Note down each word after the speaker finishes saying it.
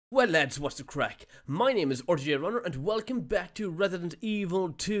Well lads, what's the crack? My name is RJ Runner and welcome back to Resident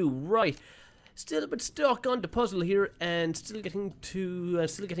Evil 2. Right, still a bit stuck on the puzzle here and still getting through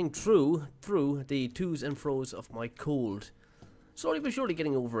the to's and fro's of my cold. Slowly but surely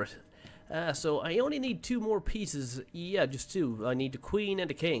getting over it. So I only need two more pieces. Yeah, just two. I need the Queen and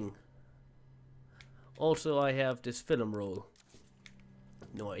the King. Also, I have this film roll.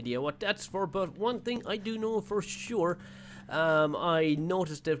 No idea what that's for, but one thing I do know for sure. I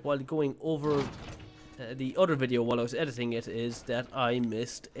noticed it while going over the other video while I was editing it, is that I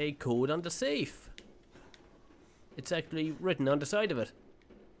missed a code on the safe. It's actually written on the side of it.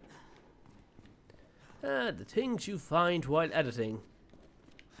 The things you find while editing.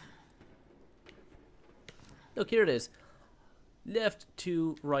 Look, here it is. Left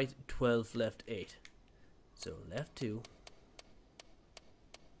 2, right 12, left 8. So left 2,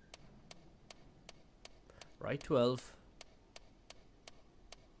 right 12,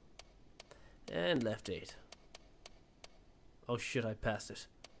 and left 8. Oh shit, I passed it.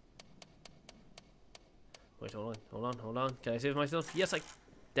 Wait, hold on. Can I save myself? Yes, I...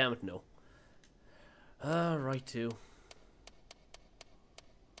 Damn it, no. Right 2.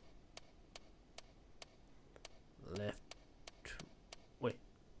 Left... Wait.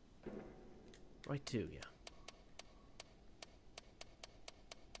 Right 2, yeah.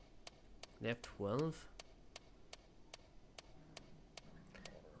 Left 12.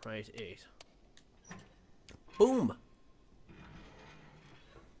 Right 8. Boom!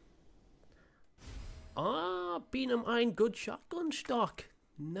 Beanham Iron good shotgun stock.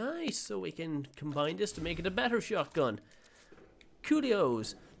 Nice, so we can combine this to make it a better shotgun.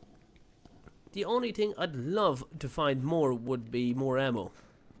 Coolios. The only thing I'd love to find more would be more ammo.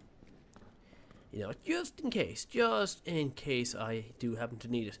 You know, just in case I do happen to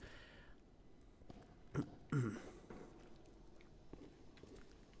need it.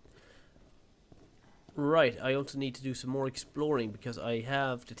 Right, I also need to do some more exploring because I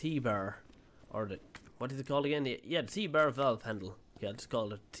have the T-bar, or the, what is it called again? Yeah, the T-bar valve handle. Yeah, let's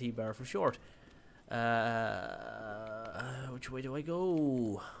call it T-bar for short. Which way do I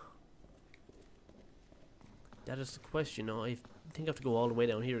go? That is the question. No, I think I have to go all the way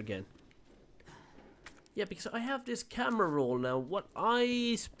down here again. Yeah, because I have this camera roll now. What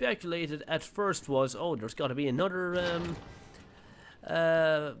I speculated at first was, oh, there's got to be another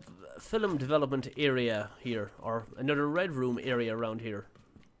film development area here, or another red room area around here,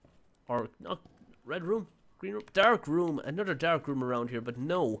 or not red room, green room, dark room, another dark room around here. But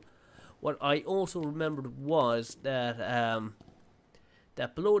no, what I also remembered was that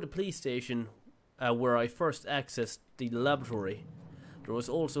that below the police station, where I first accessed the laboratory, there was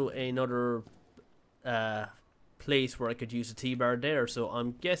also another place where I could use a T-bar there. So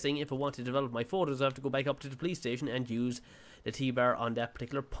I'm guessing if I want to develop my photos, I have to go back up to the police station and use the T-bar on that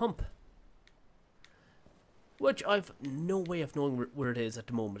particular pump, which I've no way of knowing where it is at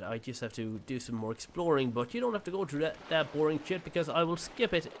the moment. I just have to do some more exploring, but you don't have to go through that boring shit because I will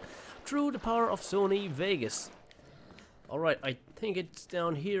skip it through the power of Sony Vegas. Alright, I think it's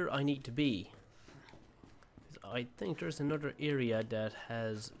down here I need to be. I think there's another area that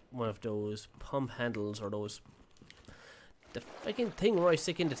has one of those pump handles, or those... the fucking thing where I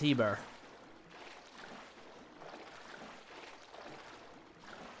stick in the T-bar.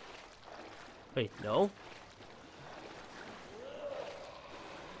 Wait, no?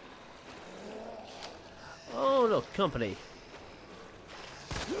 Oh, look, company.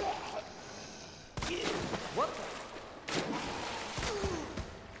 What?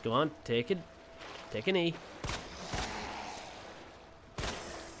 Go on, take it. Take a knee.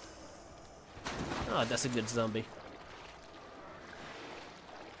 Ah, that's a good zombie.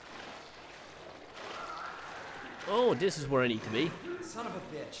 Oh, this is where I need to be. Son of a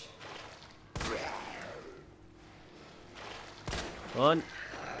bitch. Go on,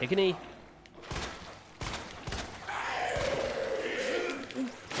 take a knee.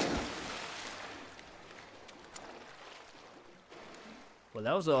 Well,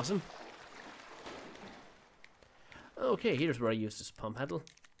 that was awesome. Okay, here's where I use this pump handle.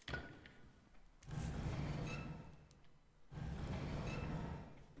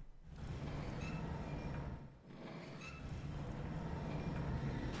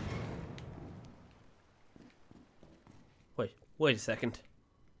 Wait a second.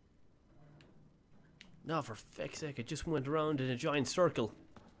 No, for fuck's sake, it just went around in a giant circle.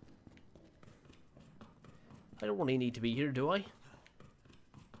 I don't really need to be here, do I?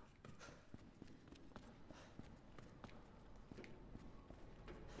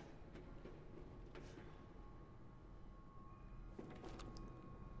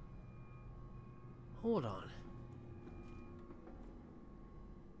 Hold on.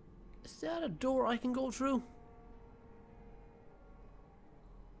 Is that a door I can go through?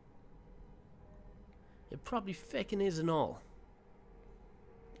 It probably feckin' is and all.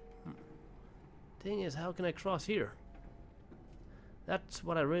 Thing is, how can I cross here? That's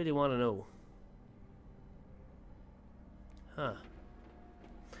what I really want to know. Huh.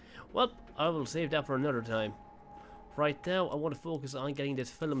 Well, I will save that for another time. Right now, I want to focus on getting this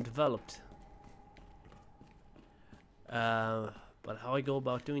film developed. But how I go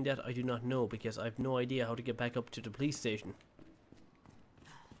about doing that, I do not know, because I have no idea how to get back up to the police station.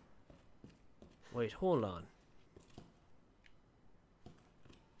 Wait, hold on.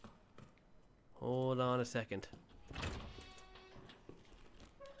 Hold on a second.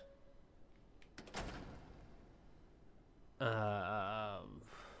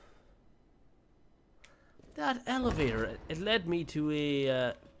 That elevator, it led me to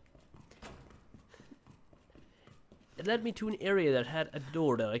a it led me to an area that had a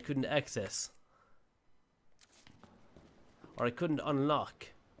door that I couldn't access. Or I couldn't unlock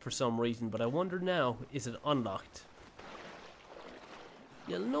for some reason, but I wonder now, is it unlocked?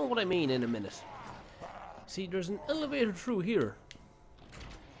 You'll know what I mean in a minute. See, there's an elevator through here,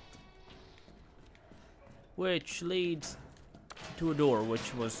 which leads to a door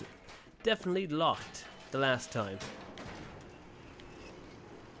which was definitely locked the last time.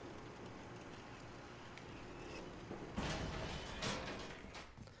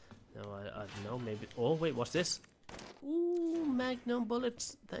 No, I don't know, maybe... Oh, wait, what's this? Ooh, magnum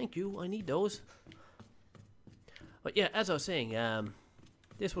bullets. Thank you, I need those. But yeah, as I was saying,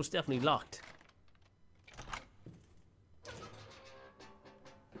 this was definitely locked.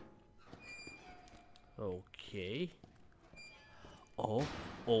 Okay. Oh,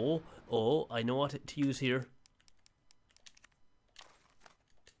 I know what to use here.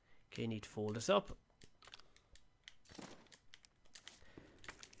 Okay, need to fold this up.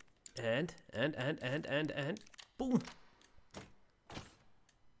 And boom.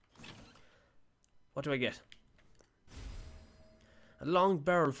 What do I get? A long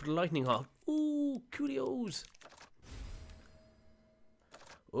barrel for the lightning hawk. Ooh, coolios.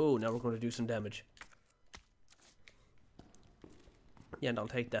 Oh, now we're going to do some damage. Yeah, and I'll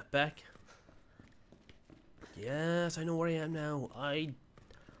take that back. Yes, I know where I am now.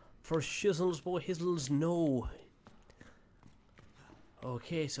 For shizzles, boy, hizzles, no.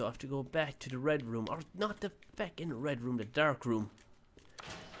 Okay, so I have to go back to the red room. Or not the back in the red room, the dark room.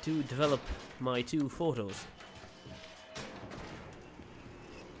 To develop my 2 photos.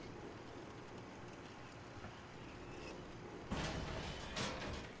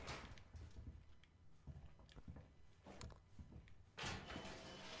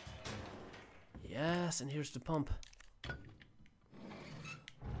 Yes, and here's the pump.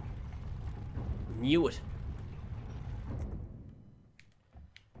 Knew it.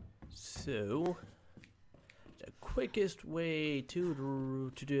 So, the quickest way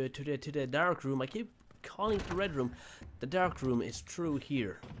to the dark room. I keep calling it the red room. The dark room is through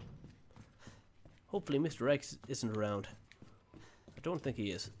here. Hopefully, Mr. X isn't around. I don't think he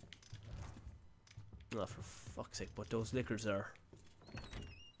is. Oh, for fuck's sake! But those liquors are.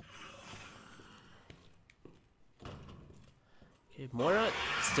 Okay, Moira,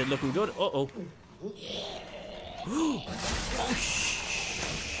 still looking good. Uh-oh. Oh,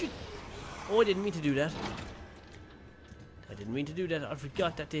 shit. Oh, I didn't mean to do that. I didn't mean to do that. I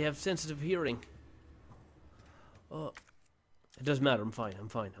forgot that they have sensitive hearing. Oh, it doesn't matter. I'm fine. I'm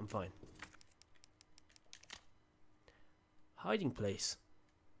fine. I'm fine. Hiding place.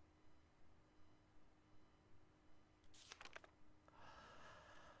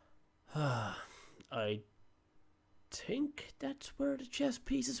 I think that's where the chess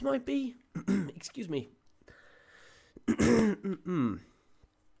pieces might be. Excuse me.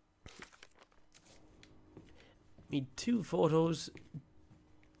 Need 2 photos.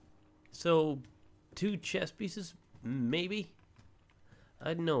 So, 2 chess pieces, maybe?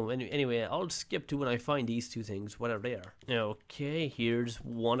 I don't know. Anyway, I'll skip to when I find these 2 things, whatever they are. Okay, here's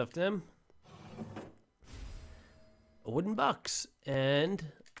one of them. A wooden box.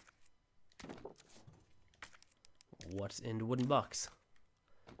 And what's in the wooden box?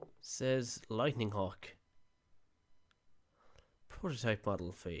 Says Lightning Hawk. Prototype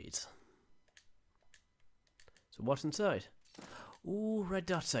model phase. So what's inside? Ooh, red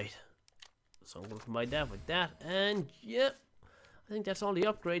dot sight. So I'm going to combine that with that, and yep, I think that's all the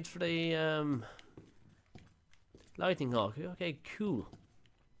upgrades for the Lightning Hawk. Okay, cool.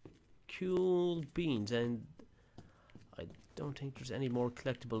 Cool beans, and I don't think there's any more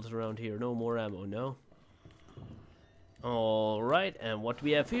collectibles around here. No more ammo, no. Alright, and what do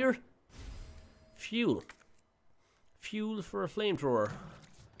we have here? Fuel. Fuel for a flamethrower.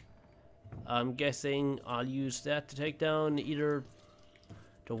 I'm guessing I'll use that to take down either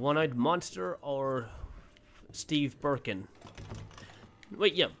the one-eyed monster or Steve Birkin.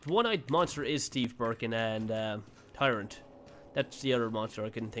 Wait, yeah, the one-eyed monster is Steve Birkin and Tyrant. That's the other monster I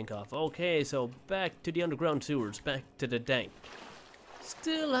can think of. Okay, so back to the underground sewers, back to the dank.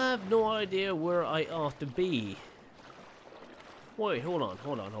 Still have no idea where I ought to be. Wait, hold on.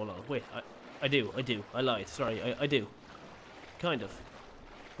 Wait, I do. I lied. Sorry, I do. Kind of.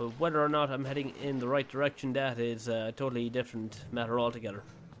 But whether or not I'm heading in the right direction, that is a totally different matter altogether.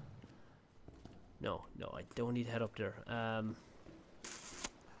 No, I don't need to head up there.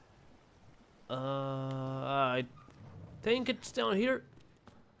 I think it's down here.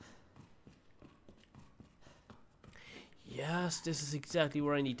 Yes, this is exactly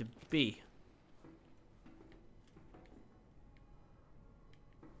where I need to be.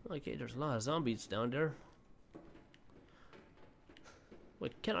 Okay, there's a lot of zombies down there.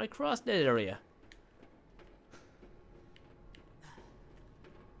 Wait, can I cross that area?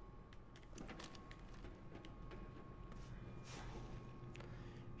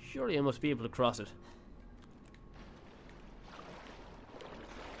 Surely I must be able to cross it.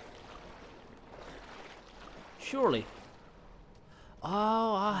 Surely. Oh,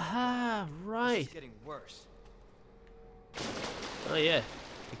 aha, right. It's getting worse. Oh yeah,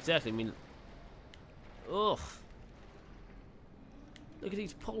 exactly. I mean, ugh. Look at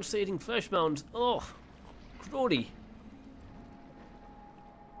these pulsating flesh mounds. Oh, grody.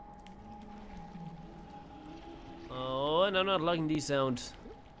 Oh, and I'm not liking these sounds.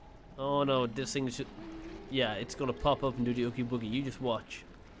 Oh no, this thing should... Yeah, it's gonna pop up and do the oogie boogie. You just watch.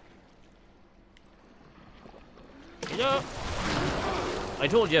 Yeah. I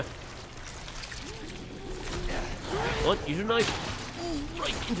told you. What? Use your knife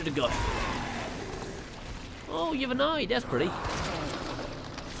right into the gut. Oh, you have an eye. That's pretty.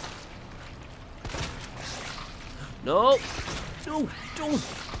 No. No, don't.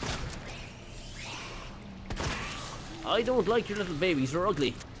 I don't like your little babies. They're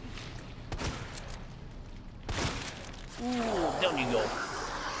ugly. Ooh, down you go.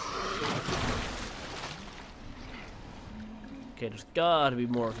 Okay, there's gotta be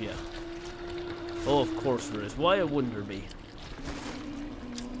more of you. Oh, of course there is. Why wouldn't there be?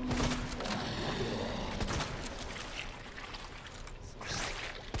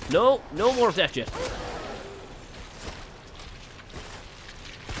 No, no more of that yet.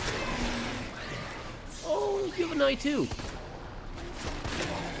 Oh, you have an eye too.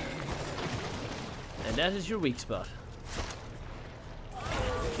 And that is your weak spot.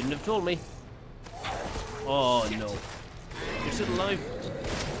 Shouldn't have told me. Oh no. You're still alive.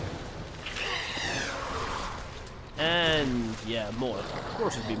 And yeah, more. Of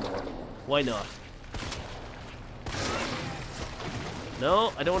course it'd be more. Why not?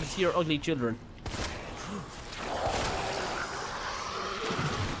 No, I don't want to see your ugly children.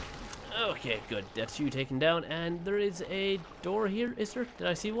 Okay, good. That's you taken down. And there is a door here, is there? Did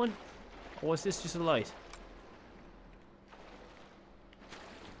I see one? Or was this just a light?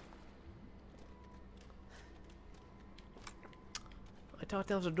 I thought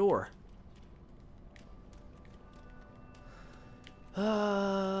that was a door.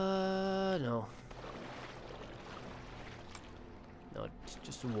 No. No, it's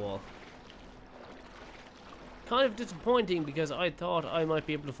just a wall. Kind of disappointing because I thought I might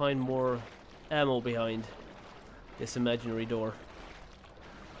be able to find more ammo behind this imaginary door.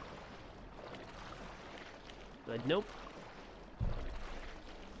 But nope.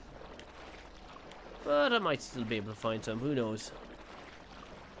 But I might still be able to find some, who knows.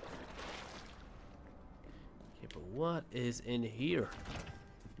 Okay, but what is in here,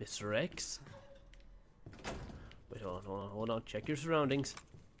 Mr. X? Wait, hold on, check your surroundings.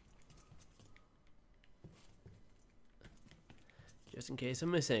 Just in case I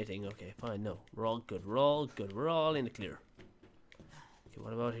miss anything. Okay, fine, no. We're all good, we're all in the clear. Okay,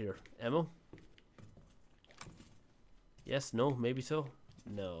 what about here? Ammo? Yes, no, maybe so?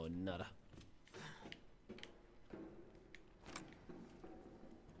 No, nada.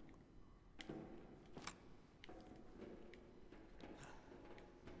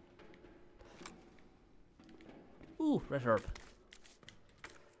 Ooh, red herb.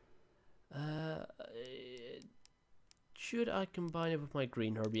 Should I combine it with my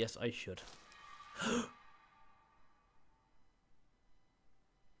green herb? Yes, I should.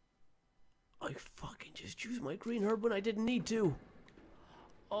 I fucking just used my green herb when I didn't need to.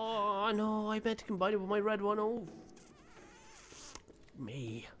 Oh, no, I meant to combine it with my red one. Oh,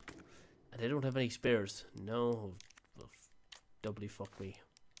 me. And I don't have any spares. No, doubly fuck me.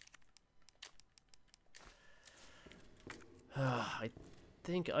 I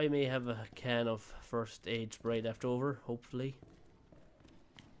think I may have a can of first aid spray left over, hopefully.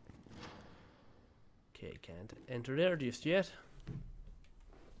 Okay, can't enter there just yet.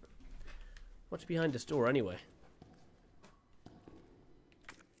 What's behind this door anyway?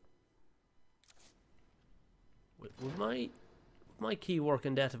 Would my key work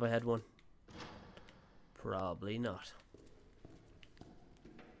in that if I had one? Probably not.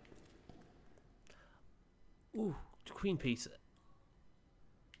 Ooh, the queen piece.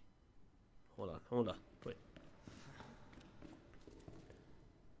 Hold on, wait.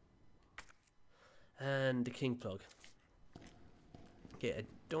 And the king plug. Okay, I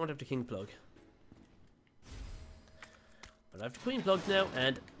don't have the king plug. But I have the queen plug now,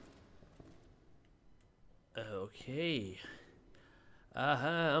 and... Okay.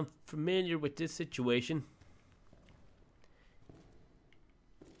 I'm familiar with this situation.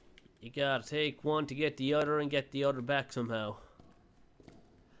 You gotta take one to get the other and get the other back somehow.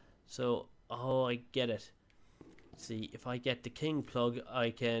 So, oh, I get it. See, if I get the king plug, I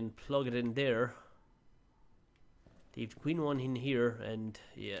can plug it in there. Leave the queen one in here, and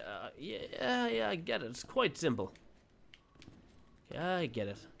yeah, I get it. It's quite simple. Okay, I get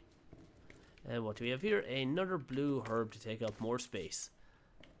it. And what do we have here? Another blue herb to take up more space.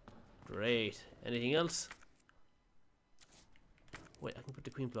 Great. Anything else? Wait, I can put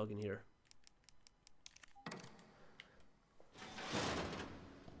the queen plug in here.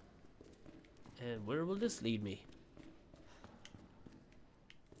 And where will this lead me?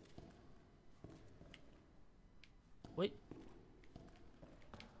 Wait.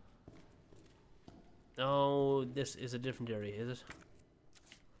 Oh, this is a different area, is it?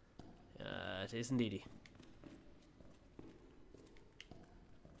 It is indeedy.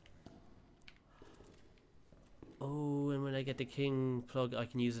 Oh, and when I get the king plug, I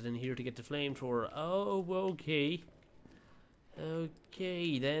can use it in here to get the flamethrower. Oh, okay.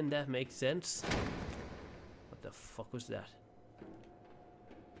 Okay, then that makes sense. What the fuck was that?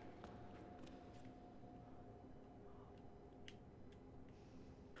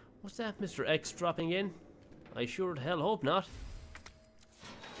 What's that, Mr. X dropping in? I sure the hell hope not.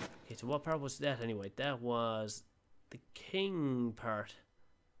 Okay, so what part was that anyway? That was the king part.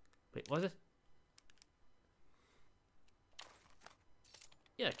 Wait, was it?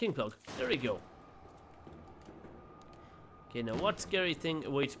 Yeah, king plug. There we go. Okay, now what scary thing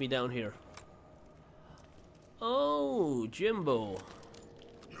awaits me down here? Oh, Jimbo.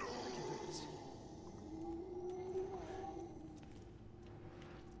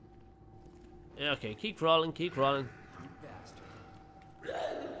 Yeah, okay, keep crawling, keep crawling.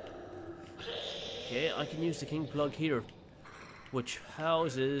 Okay, I can use the king plug here, which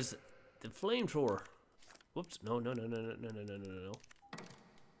houses the flamethrower. Whoops, no.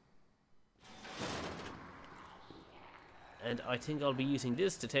 And I think I'll be using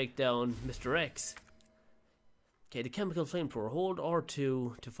this to take down Mr. X. Okay, the chemical flamethrower. Hold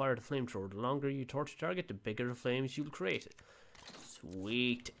R2 to fire the flamethrower. The longer you torch a target, the bigger the flames you'll create.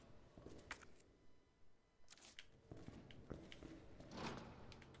 Sweet.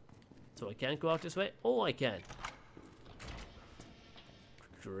 So I can't go out this way? Oh, I can.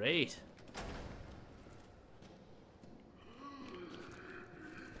 Great.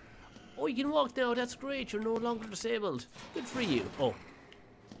 Oh, you can walk now. That's great. You're no longer disabled. Good for you. Oh.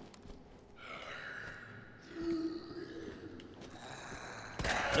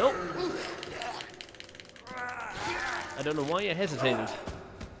 Nope. I don't know why I hesitated.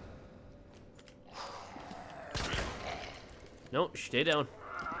 No, stay down.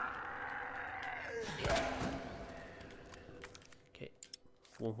 Okay.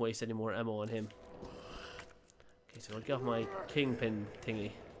 Won't waste any more ammo on him. Okay, so I got my kingpin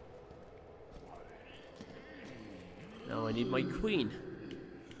thingy. Now I need my queen.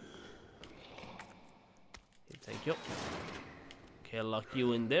 Okay, thank you. Okay, I'll lock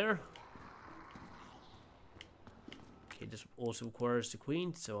you in there. Okay, this also requires the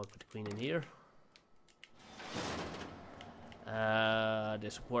queen, so I'll put the queen in here.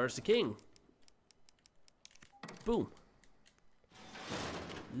 This requires the king. Boom.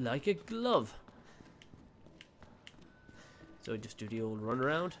 Like a glove. So just do the old run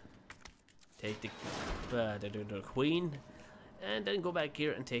around. Take the queen, and then go back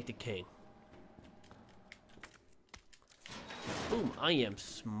here and take the king. Boom, I am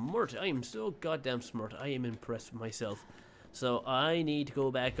smart. I am so goddamn smart. I am impressed with myself. So I need to go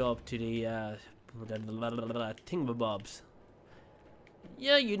back up to the thingamabobs.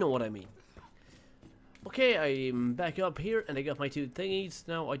 Yeah, you know what I mean. Okay, I'm back up here and I got my two thingies.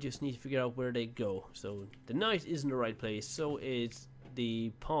 Now I just need to figure out where they go. So the knight is in the right place, so is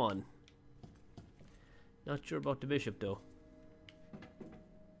the pawn. Not sure about the bishop though.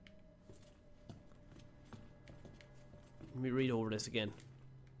 Let me read over this again.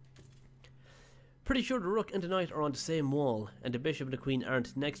 Pretty sure the rook and the knight are on the same wall, and the bishop and the queen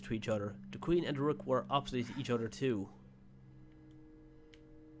aren't next to each other. The queen and the rook were opposite each other too.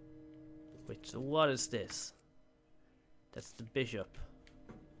 Wait, so what is this? That's the bishop.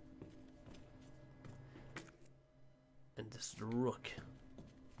 And this is the rook.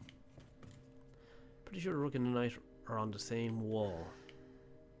 Pretty sure the rook and the knight are on the same wall.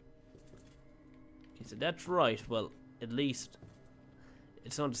 Okay, so that's right. Well, at least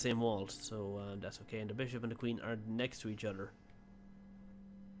it's on the same wall, so that's okay. And the bishop and the queen are next to each other.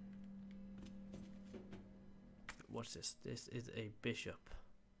 What's this? This is a bishop.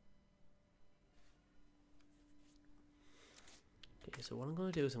 Okay, so what I'm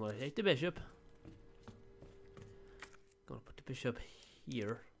going to do is I'm going to take the bishop. I'm going to put the bishop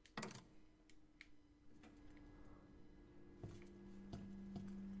here.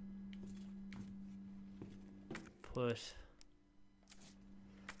 Put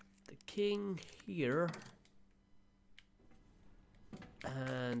the king here.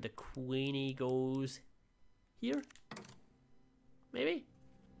 And the queenie goes here? Maybe?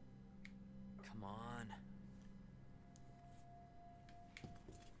 Come on.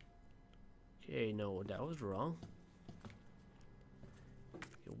 Okay, no, that was wrong.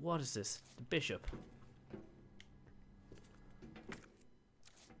 Okay, what is this? The bishop.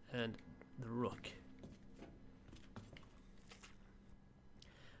 And the rook.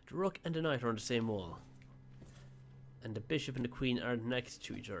 The rook and the knight are on the same wall. And the bishop and the queen are next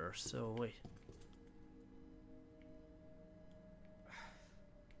to each other, so wait.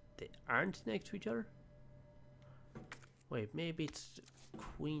 They aren't next to each other? Wait, maybe it's the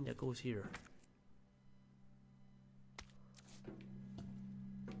queen that goes here.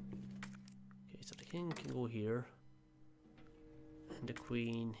 Okay, so the king can go here. And the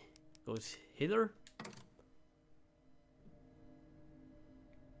queen goes hither.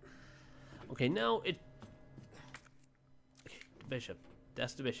 Okay, now it... Okay, the bishop.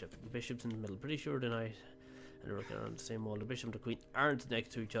 That's the bishop. The bishop's in the middle. Pretty sure the knight and the rook are on the same wall. The bishop and the queen aren't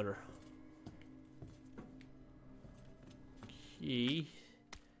next to each other. Okay.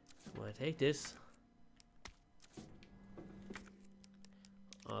 I'm gonna take this.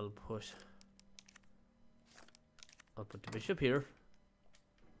 I'll put the bishop here.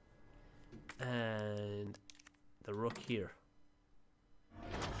 And the rook here.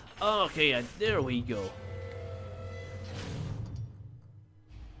 Okay, yeah, there we go.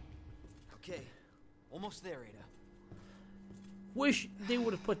 Okay, almost there, Ada. Wish they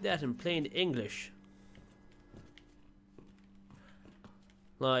would have put that in plain English.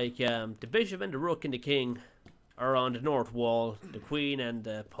 Like, the bishop and the rook and the king are on the north wall. The queen and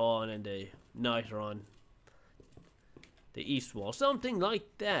the pawn and the knight are on the east wall. Something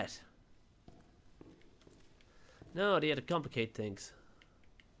like that. No, they had to complicate things.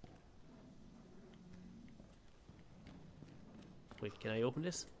 Wait, can I open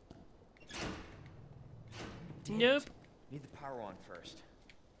this? Damn Nope. it. Need the power on first.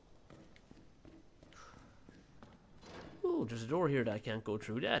 Ooh, there's a door here that I can't go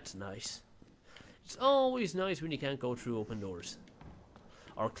through. That's nice. It's always nice when you can't go through open doors.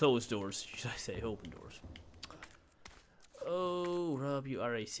 Or closed doors, should I say, open doors. Oh, Rob, you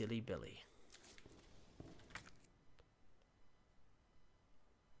are a silly Billy.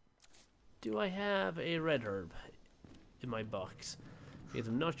 Do I have a red herb in my box? Because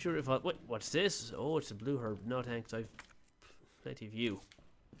I'm not sure if I... Wait, what's this? Oh, it's a blue herb. No thanks, I've plenty of you.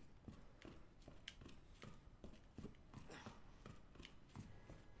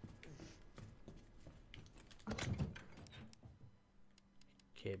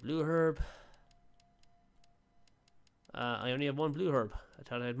 Okay, blue herb. I only have one blue herb. I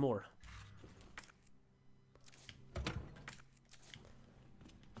thought I had more.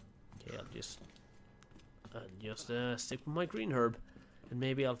 Okay, I'll just stick with my green herb, and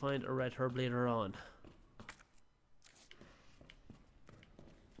maybe I'll find a red herb later on.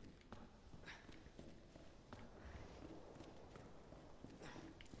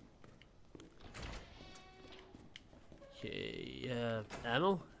 Okay,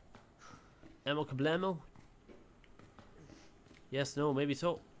 ammo? Ammo kablamo? Yes, no, maybe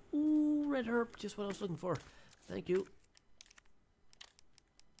so. Ooh, red herb, just what I was looking for. Thank you.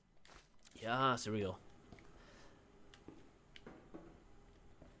 Yes, there we go.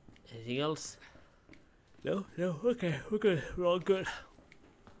 Anything else? No, okay, we're good, we're all good.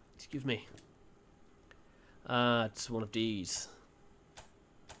 Excuse me. It's one of these.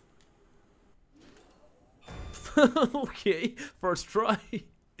 Okay, first try.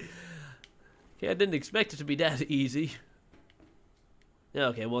 Okay, I didn't expect it to be that easy. Yeah,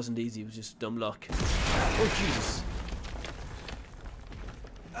 okay, it wasn't easy, it was just dumb luck. Oh, Jesus.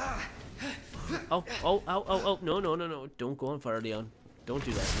 Oh, oh, oh, oh, oh. No, no, no, no. Don't go on fire, Leon. Don't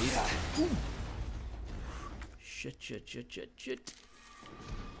do that, please. Shit, shit, shit, shit, shit.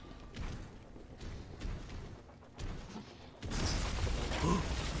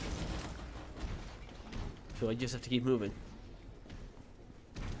 So I just have to keep moving.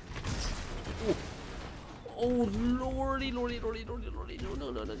 Oh, oh lordy, lordy, lordy, lordy, lordy. No,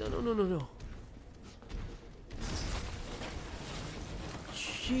 no, no, no, no, no, no, no, no.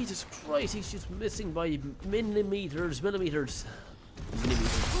 Jesus Christ, he's just missing by millimeters.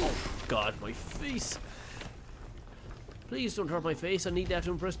 Oh God, my face. Please don't hurt my face. I need that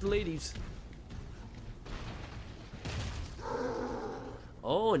to impress the ladies.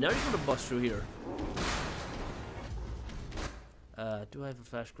 Oh, now you're gonna bust through here. Do I have a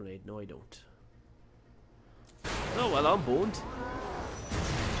flash grenade? No, I don't. Oh, well, I'm boned.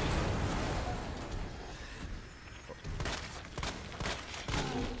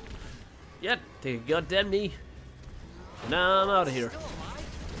 Yeah, take a goddamn knee. Now I'm out of here.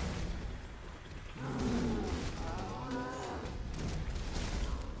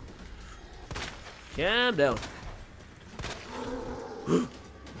 Calm down.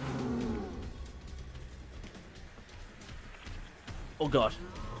 Oh God.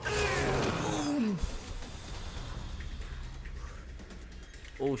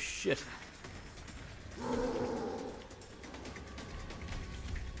 Oh shit.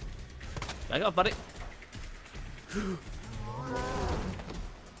 Back up, buddy.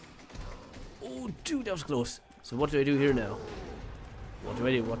 Oh dude, that was close. So what do I do here now? What do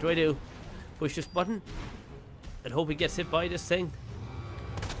I do? What do I do? Push this button and hope he gets hit by this thing.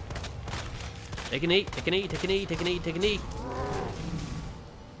 Take a knee, take a knee, take a knee, take a knee, take a knee.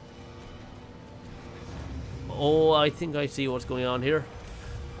 Oh, I think I see what's going on here.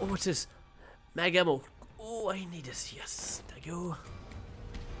 Oh, what's this? Mag ammo. Oh, I need this. Yes, thank you.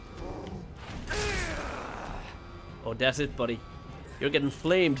 Oh, that's it, buddy. You're getting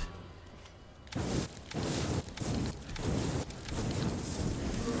flamed.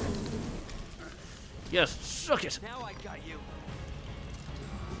 Yes, suck it. Now I got you.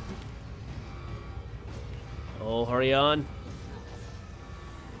 Oh, hurry on.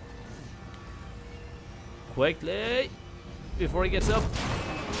 Quickly. Before he gets up.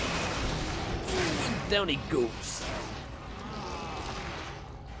 Down he goes.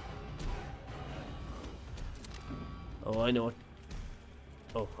 Oh, I know it.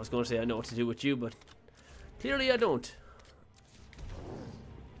 Oh, I was going to say I know what to do with you, but clearly I don't.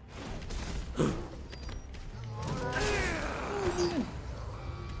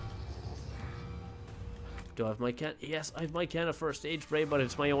 Do I have my can? Yes, I have my can of first aid spray, but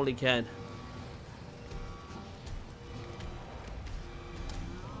it's my only can.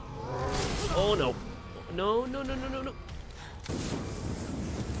 Oh no. No, no, no, no, no, no.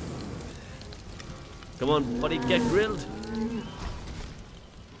 Come on, buddy, get grilled.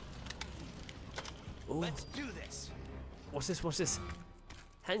 Oh. Let's do this. What's this? What's this?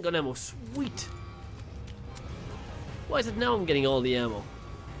 Handgun ammo, sweet. Why is it now I'm getting all the ammo?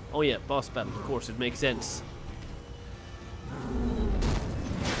 Oh yeah, boss battle, of course, it makes sense.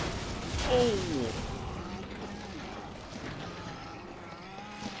 Oh!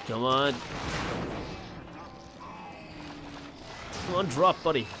 Come on. Come on, drop,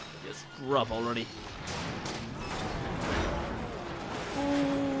 buddy. Just drop already.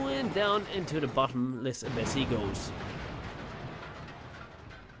 Oh, and down into the bottomless abyss he goes.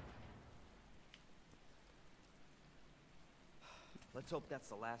 Let's hope that's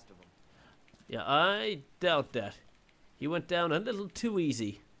the last of them. Yeah, I doubt that. He went down a little too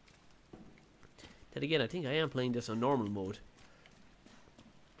easy. Then again, I think I am playing this on normal mode.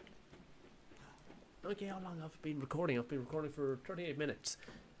 Okay, how long have I been recording? I've been recording for 38 minutes.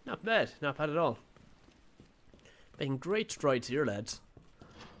 Not bad, not bad at all. Making great strides here, lads.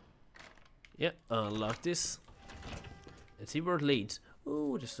 Yeah, unlock this. Let's see where it leads.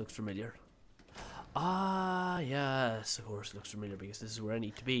 Ooh, this looks familiar. Ah, yes, of course it looks familiar because this is where I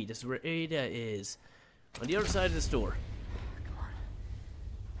need to be. This is where Ada is. On the other side of the store. Come on.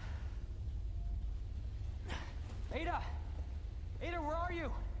 Ada! Ada, where are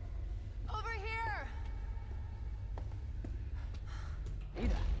you? Over here!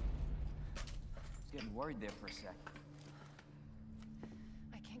 Ada! I was getting worried there for a sec.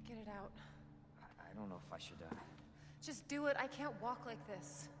 I can't get it out. I don't know if I should, Just do it. I can't walk like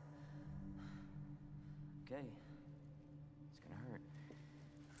this. Okay. It's gonna hurt.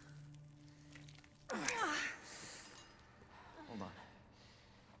 Hold on.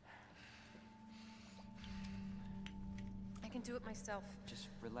 I can do it myself. Just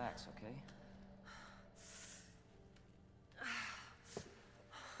relax, okay?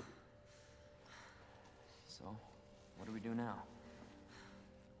 So, what do we do now?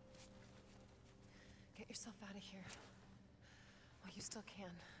 Get yourself out of here. While you still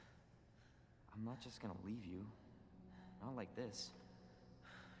can. I'm not just gonna leave you. Not like this.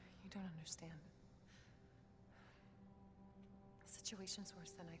 You don't understand. The situation's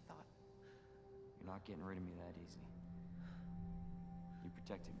worse than I thought. You're not getting rid of me that easy. You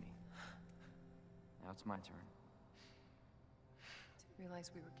protected me. Now it's my turn. Didn't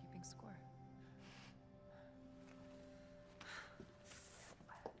realize we were keeping score.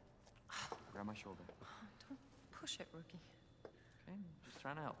 Grab my shoulder. Don't push it, rookie. Okay, just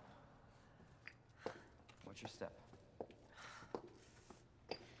trying to help. What's your step?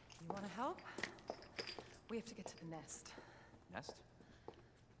 You want to help? We have to get to the nest. Nest?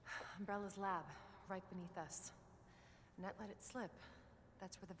 Umbrella's lab, right beneath us. Net let it slip.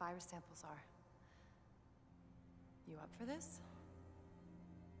 That's where the virus samples are. You up for this?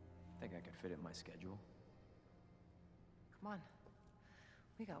 Think I could fit it in my schedule. Come on.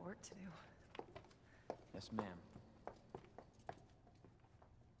 We got work to do. Yes, ma'am.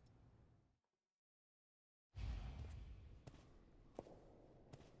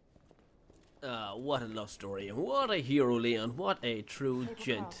 What a love story. What a hero, Leon. What a true Cable car will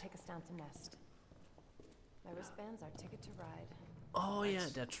gent. take us down to Nest. My wristband's our ticket to ride. Oh, yeah,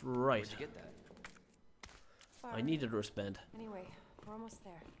 that's right. Where'd you get that? I needed a wristband. Anyway, we're almost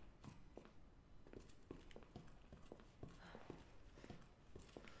there.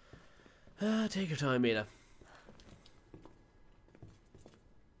 Take your time, Ada.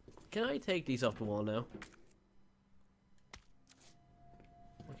 Can I take these off the wall now?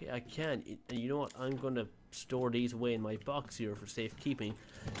 Okay, I can. And you know what? I'm going to store these away in my box here for safekeeping.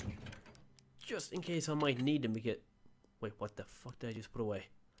 Just in case I might need them to get... Wait, what the fuck did I just put away?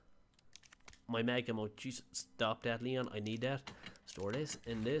 My mag ammo. Jesus, stop that, Leon. I need that. Store this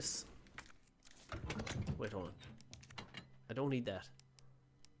in this. Wait, hold on. I don't need that.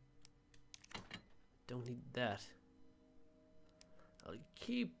 Don't need that. I'll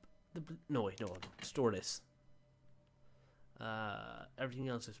keep the... No, wait, no. I'll store this. Everything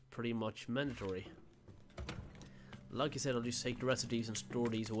else is pretty much mandatory. Like I said, I'll just take the rest of these and store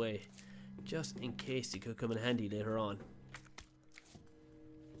these away. Just in case they could come in handy later on.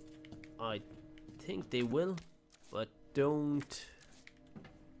 I think they will, but don't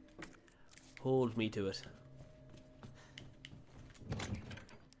hold me to it.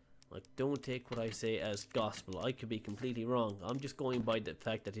 Like, don't take what I say as gospel. I could be completely wrong. I'm just going by the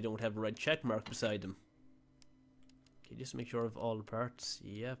fact that they don't have a red check mark beside them. Okay, just make sure of all the parts.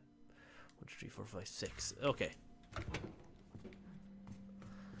 Yep. 1, 2, 3, 4, 5, 6. Okay.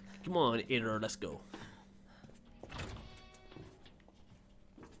 Come on, Ada, let's go.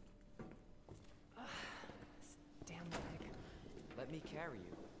 Damn leg. Let me carry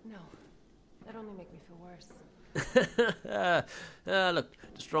you. No. That'd only make me feel worse. Look,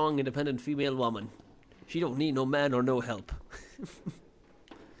 the strong, independent female woman. She don't need no man or no help.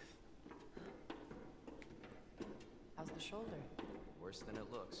 How's the shoulder? Worse than it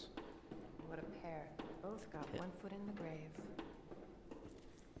looks. What a pair. Both got one foot in the grave.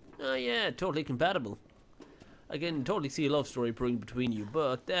 Oh yeah, totally compatible. I can totally see a love story brewing between you,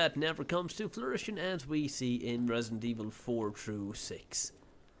 but that never comes to fruition as we see in Resident Evil 4 through 6.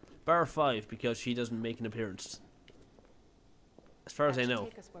 Bar 5, because she doesn't make an appearance. As far as I know.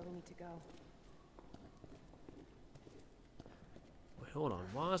 Take us where we need to go. Wait, hold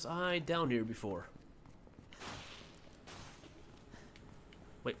on. Was I down here before?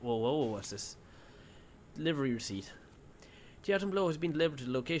 Wait, whoa, what's this? Delivery receipt. The atom blow has been delivered to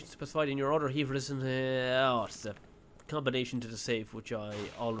the location specified in your order. Here is an... oh, it's a combination to the safe, which I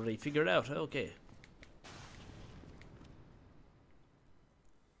already figured out. Okay.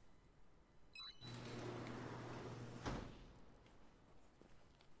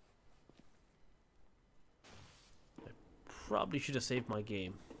 Probably should have saved my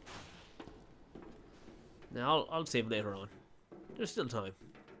game. Now I'll save later on. There's still time.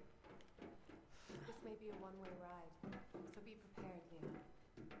 This may be a one-way ride, so be prepared, Leon.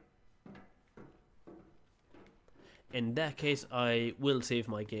 In that case, I will save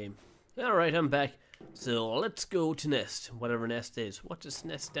my game. Alright, I'm back. So let's go to Nest, whatever Nest is. What does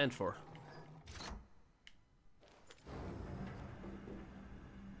Nest stand for?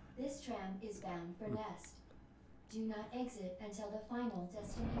 This tram is bound for Nest. Do not exit until the final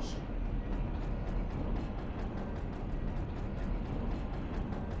destination.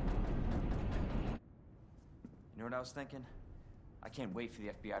 You know what I was thinking? I can't wait for the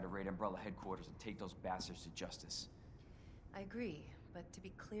FBI to raid Umbrella headquarters and take those bastards to justice. I agree, but to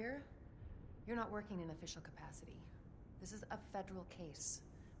be clear, you're not working in official capacity. This is a federal case.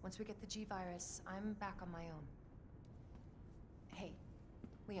 Once we get the G-Virus, I'm back on my own. Hey,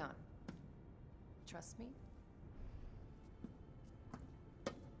 Leon. Trust me?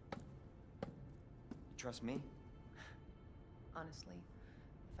 You trust me? Honestly,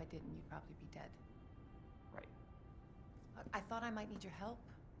 if I didn't, you'd probably be dead. Right. Look, I thought I might need your help,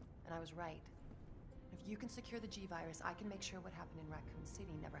 and I was right. If you can secure the G-Virus, I can make sure what happened in Raccoon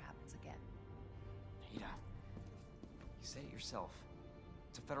City never happens again. Ada, you said it yourself.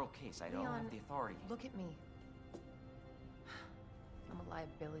 It's a federal case. I don't Leon, have the authority. Look at me. I'm a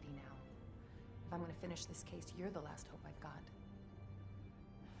liability now. If I'm gonna finish this case, you're the last hope I've got.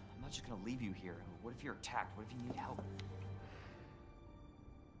 I'm not just gonna leave you here. What if you're attacked? What if you need help?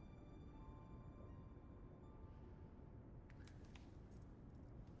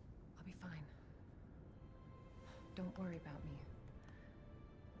 I'll be fine. Don't worry about me.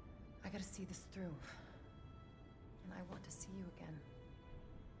 I gotta see this through. And I want to see you again.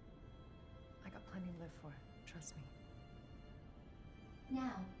 I got plenty to live for, trust me.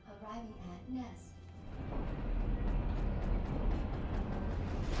 Now, arriving at Nest.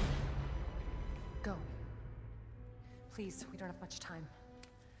 Go. Please, we don't have much time.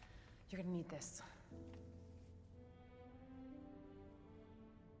 You're gonna need this.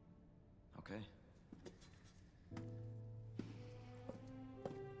 Okay.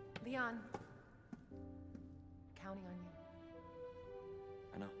 Leon. Counting on you.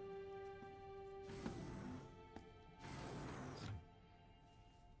 I know.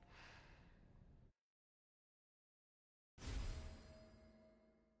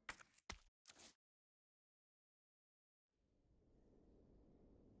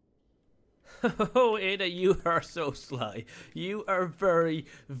 Oh, Ada, you are so sly. You are very,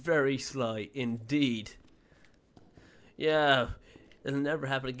 very sly indeed. Yeah, it'll never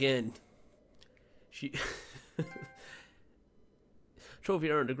happen again. She... Trophy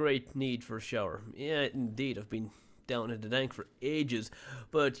earned a great need for a shower. Yeah, indeed, I've been down in the dank for ages.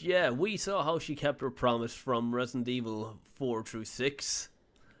 But yeah, we saw how she kept her promise from Resident Evil 4 through 6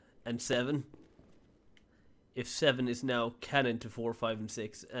 and 7. If 7 is now canon to 4, 5, and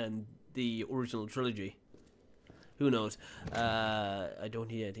 6 and the original trilogy. Who knows? I don't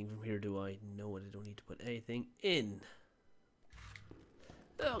need anything from here, do I? No, I don't need to put anything in.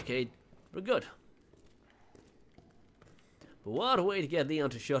 Okay, we're good. But what a way to get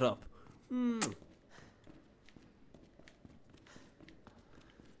Leon to shut up.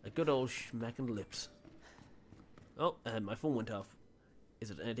 A good old smacking the lips. Oh, and my phone went off. Is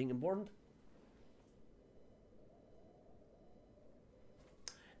it anything important?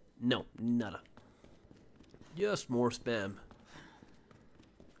 No, nada. Just more spam.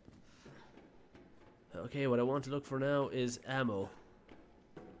 Okay, what I want to look for now is ammo.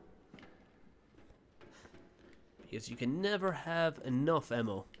 Because you can never have enough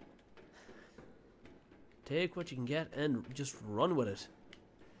ammo. Take what you can get and just run with it.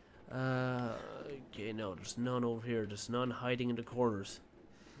 Okay, no, there's none over here. There's none hiding in the corners.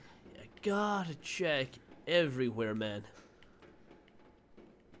 I gotta check everywhere, man.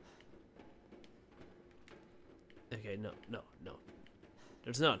 Okay, no.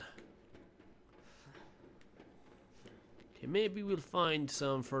 There's none. Okay, maybe we'll find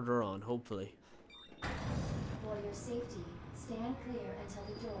some further on, hopefully. For your safety, stand clear until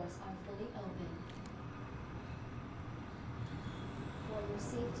the doors are fully open. For your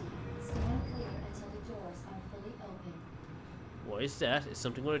safety, stand clear until the doors are fully open. What is that? Is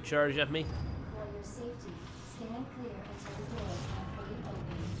something going to charge at me? For your safety, stand clear until the doors are fully open.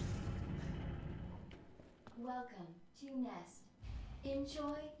 Welcome to Nest.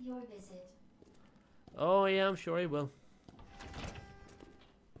 Enjoy your visit. Oh yeah, I'm sure I will.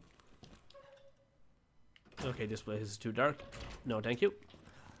 Okay, this place is too dark. No, thank you.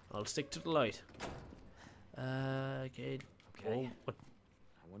 I'll stick to the light. Okay. Oh, what?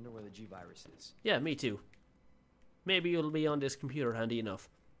 I wonder where the G-Virus is. Yeah, me too. Maybe it'll be on this computer handy enough.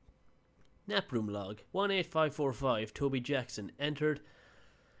 Nap room log 18545. Toby Jackson entered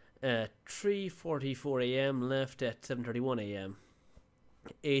at 3:44 a.m. left at 7:31 a.m.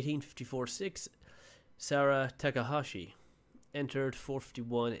 18:54:6. Sarah Takahashi entered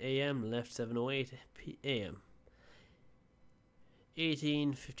 4:51 a.m. left 7:08 a.m.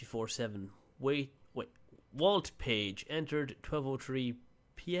 18:54:7. Walt Page entered 12:03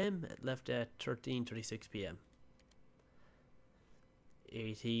 p.m. left at 13:36 p.m.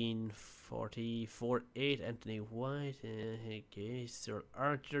 18:44:8. Anthony White. Okay, Sir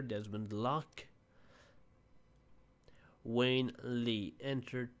Archer. Desmond Locke. Wayne Lee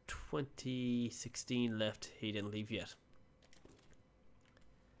entered 2016 left. He didn't leave yet.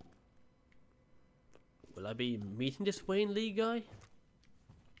 Will I be meeting this Wayne Lee guy?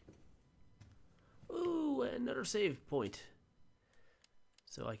 another save point.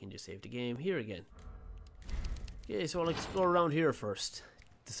 So I can just save the game here again. Okay, so I'll explore around here first.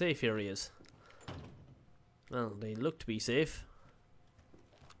 The safe areas. Well, they look to be safe.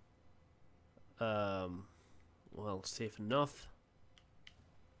 Well, safe enough.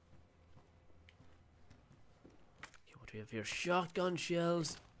 Okay, what do we have here? Shotgun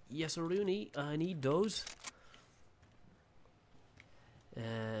shells. Yes, Rooney. I need those.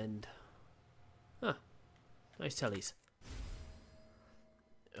 And nice tellies.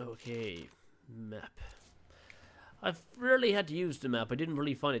 Okay, map. I've rarely had to use the map. I didn't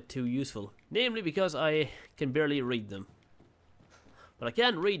really find it too useful. Namely because I can barely read them. But I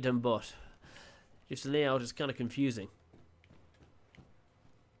can read them, but just the layout is kind of confusing.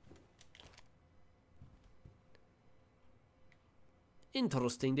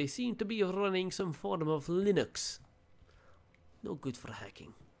 Interesting, they seem to be running some form of Linux. No good for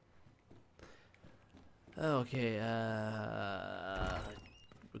hacking. Okay,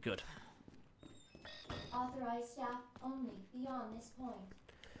 we're good. Authorized staff only beyond this point.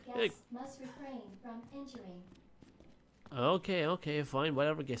 Guests must refrain from entering. Okay, okay, fine,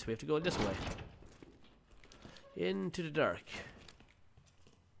 whatever. Guess we have to go this way. Into the dark.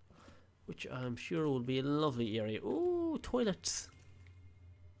 Which I'm sure will be a lovely area. Ooh, toilets.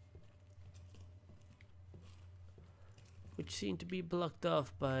 Which seem to be blocked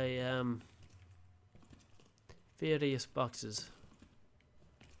off by various boxes.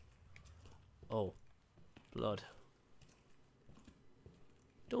 Oh, blood.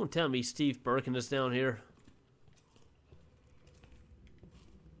 Don't tell me Steve Birkin is down here.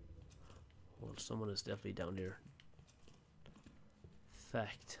 Well, someone is definitely down here.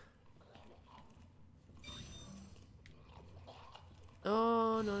 Fact.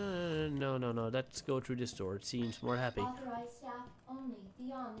 Oh, no. Let's go through this door. It seems more happy. Authorized staff only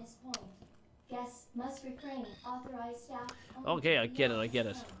beyond this point. Guests must refrain. Authorized staff only. Okay, I get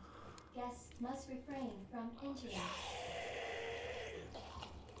it. Guests must refrain from entering.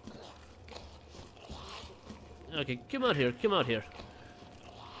 Okay, come out here.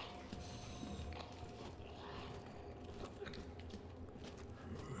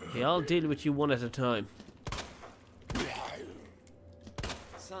 Okay, I'll deal with you one at a time.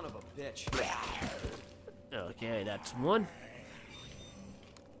 Son of a bitch. Okay, that's one.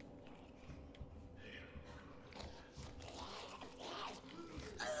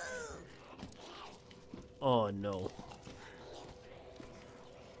 Oh no.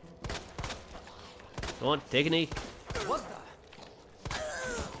 Go on, take a knee. What the?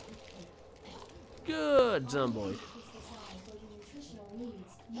 Good, Zomboid.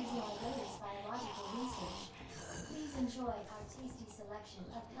 Please enjoy our tasty selection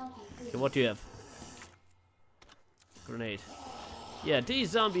of healthy food. Okay, what do you have? Grenade. Yeah,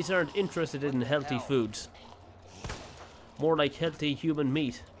 these zombies aren't interested in healthy foods. More like healthy human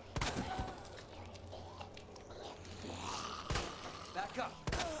meat. Back up.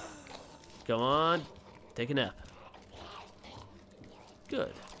 Come on, take a nap.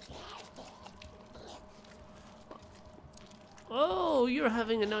 Good. Oh, you're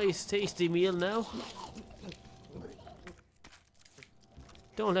having a nice tasty meal now.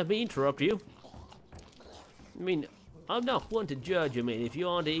 Don't let me interrupt you. I mean, I'm not one to judge. I mean, if you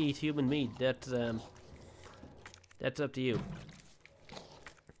want to eat human meat, that's up to you.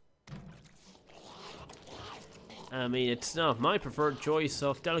 I mean, it's not my preferred choice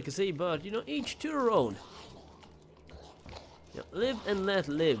of delicacy, but you know, each to their own. You know, live and let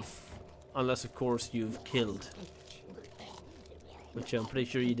live, unless of course you've killed, which I'm pretty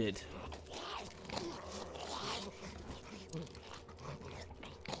sure you did.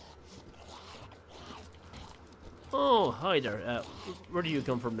 Oh, hi there. Where do you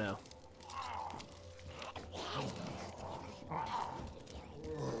come from now?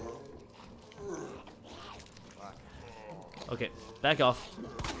 Okay, back off.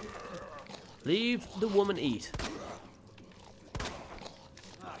 Leave the woman eat.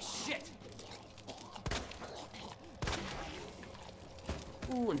 Ah, shit.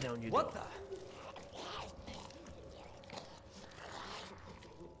 Ooh, and down you go. What the?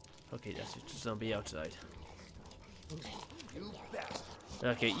 Okay, that's just a zombie outside. You bastard.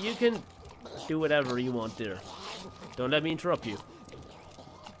 Okay, you can do whatever you want there. Don't let me interrupt you.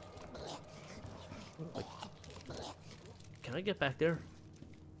 Wait. Can I get back there?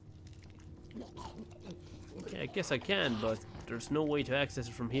 Okay, I guess I can, but there's no way to access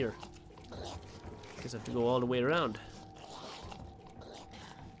it from here. Guess I have to go all the way around.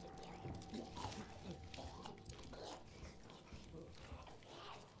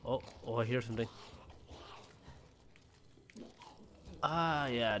 Oh, I hear something. Ah,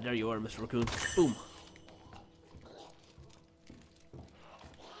 yeah, there you are, Mr. Raccoon. Boom.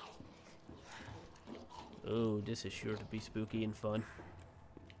 Oh, this is sure to be spooky and fun.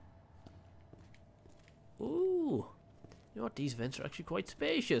 Ooh. You know what? These vents are actually quite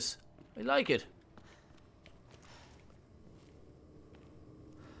spacious. I like it.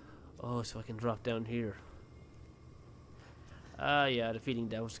 Oh, so I can drop down here. Ah, yeah, I had a feeling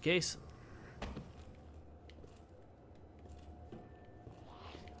that was the case.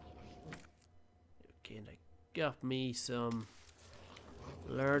 Okay, and I got me some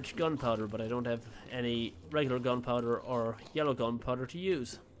large gunpowder, but I don't have any regular gunpowder or yellow gunpowder to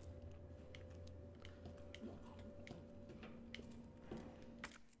use.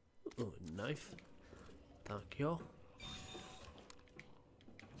 Oh, knife. Thank you.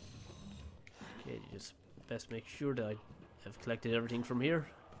 Okay, you just best make sure that I have collected everything from here.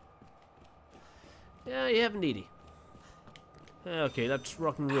 Yeah, you have needy. Okay, let's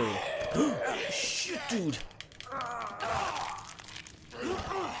rock and roll. Shit, dude.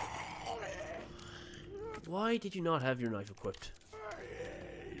 Why did you not have your knife equipped?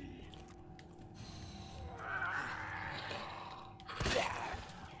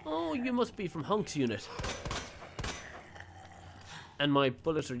 Oh, you must be from Hunk's unit. And my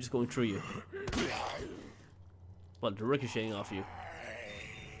bullets are just going through you. Well, they're ricocheting off you.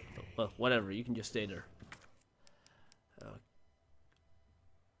 Well, whatever, you can just stay there.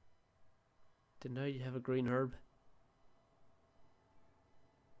 Didn't I have a green herb?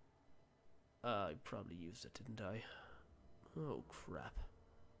 I probably used it, didn't I? Oh, crap.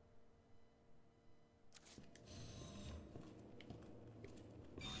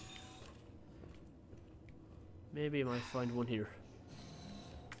 Maybe I might find one here.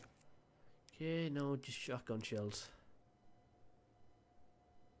 Okay, no, just shotgun shells.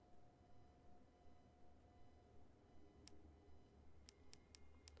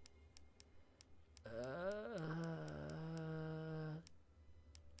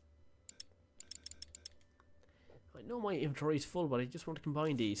 I know my inventory is full, but I just want to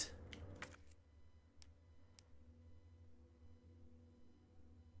combine these.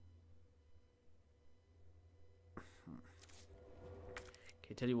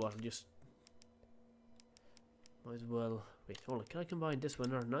 Okay, tell you what, I'll just... Might as well... Wait, hold on, can I combine this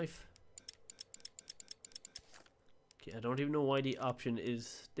one or a knife? Okay, I don't even know why the option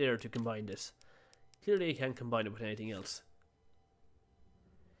is there to combine this. Clearly I can't combine it with anything else.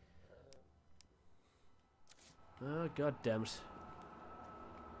 Oh, god damn it.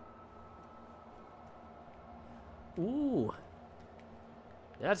 Ooh.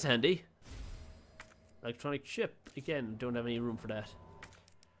 That's handy. Electronic chip. Again, don't have any room for that.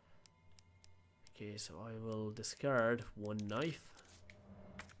 Okay, so I will discard one knife.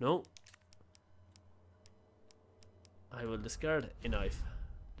 No. I will discard a knife.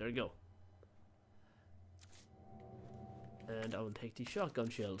 There we go. And I will take the shotgun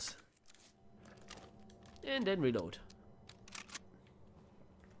shells. And then reload.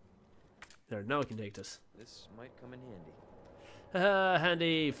 There, now I can take this. This might come in handy. Haha,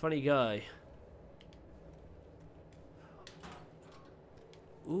 handy, funny guy.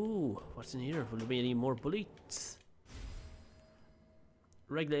 Ooh, what's in here? Will there be any more bullets?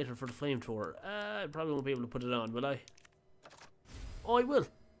 Regulator for the flamethrower. I probably won't be able to put it on, will I? Oh, I will.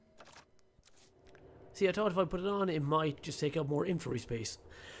 See, I thought if I put it on, it might just take up more inventory space.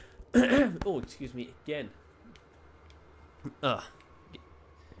 Oh, excuse me, again. Damn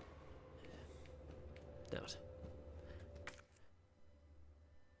it.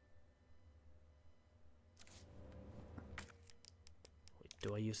 Wait,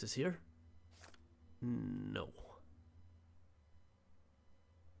 do I use this here? No.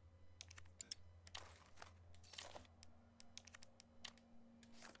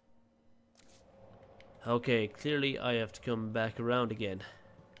 Okay, clearly I have to come back around again.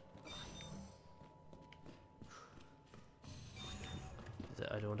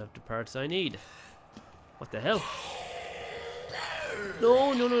 I don't have the parts I need. What the hell?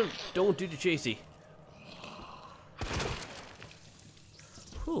 No, no, no, don't do the chasey.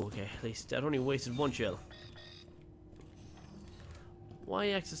 Whew, okay, at least that only wasted one shell. Why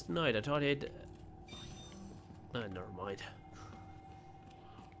access denied? I thought I'd... never mind.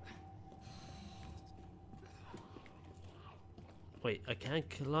 Wait, I can't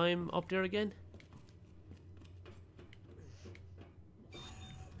climb up there again?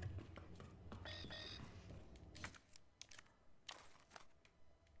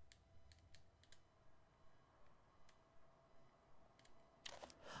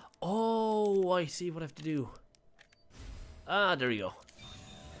 Oh, I see what I have to do. Ah, there you go.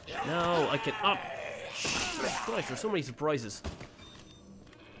 Now I can... Oh, Jesus Christ, there's so many surprises.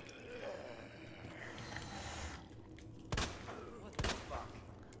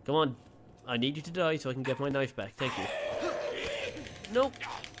 Come on, I need you to die so I can get my knife back. Thank you. Nope.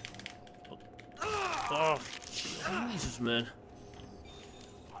 Oh, Jesus, man.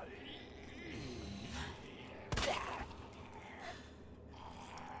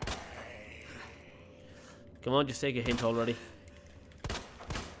 Come on, just take a hint already.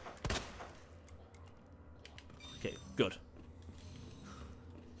 Okay, good.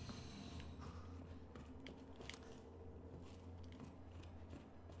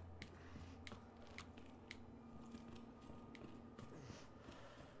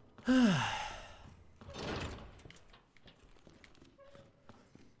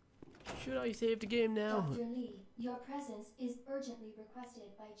 Should I save the game now? Dr. Lee, your presence is urgently requested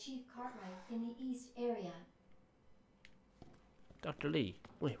by Chief Cartwright in the East area. Dr. Lee.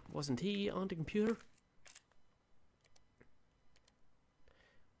 Wait, wasn't he on the computer?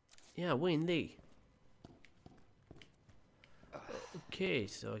 Yeah, Wayne Lee. Okay,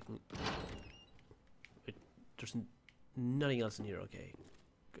 so I can... Wait, there's nothing else in here, okay.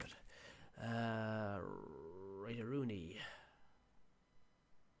 Good. Right, Rooney.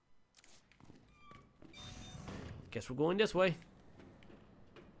 Guess we're going this way.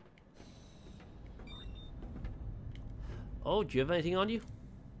 Oh, do you have anything on you?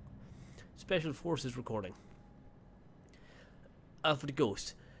 Special Forces recording. Alpha the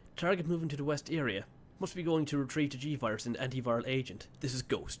Ghost. Target moving to the west area. Must be going to retrieve the G-Virus and antiviral agent. This is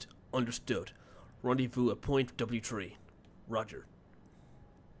Ghost. Understood. Rendezvous at point W3. Roger.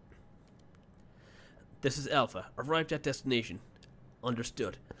 This is Alpha. Arrived at destination.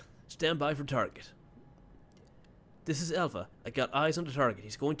 Understood. Stand by for target. This is Alpha. I got eyes on the target.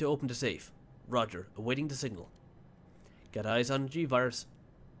 He's going to open the safe. Roger. Awaiting the signal. Got eyes on the G-Virus.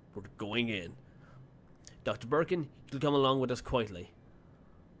 We're going in. Dr. Birkin, you'll come along with us quietly.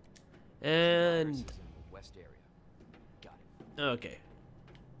 And... West area. Got it. Okay.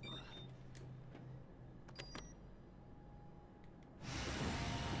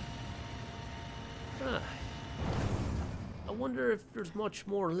 Ah. I wonder if there's much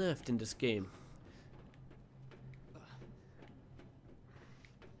more left in this game.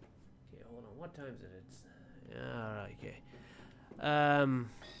 Okay, hold on. What time is it? It's... Alright, okay.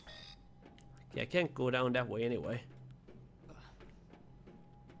 Yeah, I can't go down that way anyway.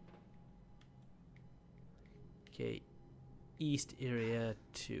 Okay, East area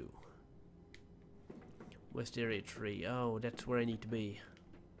 2. West area 3. Oh, that's where I need to be.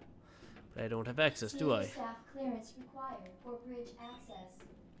 But I don't have access, do I? Staff clearance required for bridge access.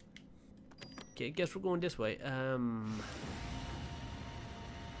 Okay, guess we're going this way.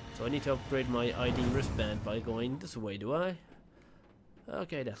 So I need to upgrade my ID wristband by going this way, do I?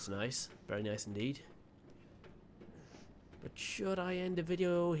 Okay, that's nice. Very nice indeed. But should I end the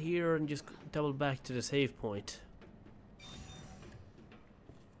video here and just double back to the save point?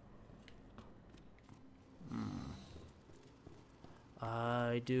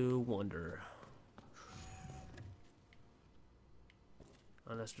 I do wonder.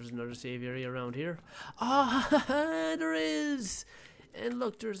 Unless there's another save area around here. Ah, there is! And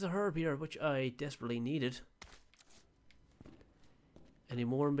look, there's a herb here, which I desperately needed. Any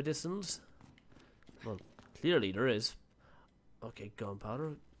more medicinals? Well, clearly there is. Okay,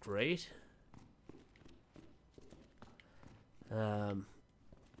 gunpowder, great.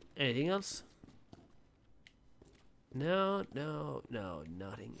 Anything else? No,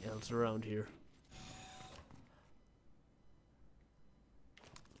 nothing else around here.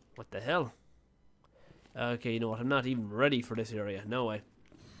 What the hell? Okay, you know what, I'm not even ready for this area, no way.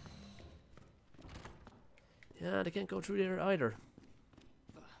 Yeah, they can't go through there either.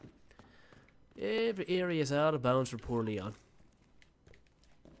 Every area is out of bounds for poor Leon.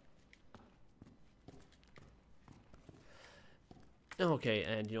 Okay,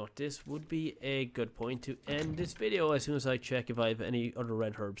 and you know what, this would be a good point to end this video as soon as I check if I have any other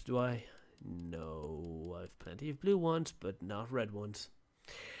red herbs. Do I? No, I have plenty of blue ones, but not red ones.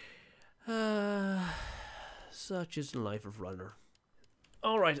 Such is the life of runner.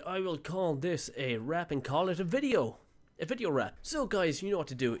 Alright, I will call this a wrap and call it a video. A video wrap. So guys, you know what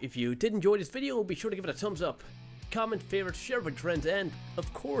to do. If you did enjoy this video, be sure to give it a thumbs up. Comment, favorite, share with friends, and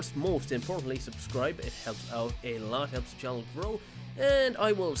of course, most importantly, subscribe. It helps out a lot, helps the channel grow. And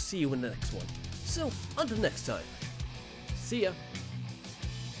I will see you in the next one. So, until next time. See ya.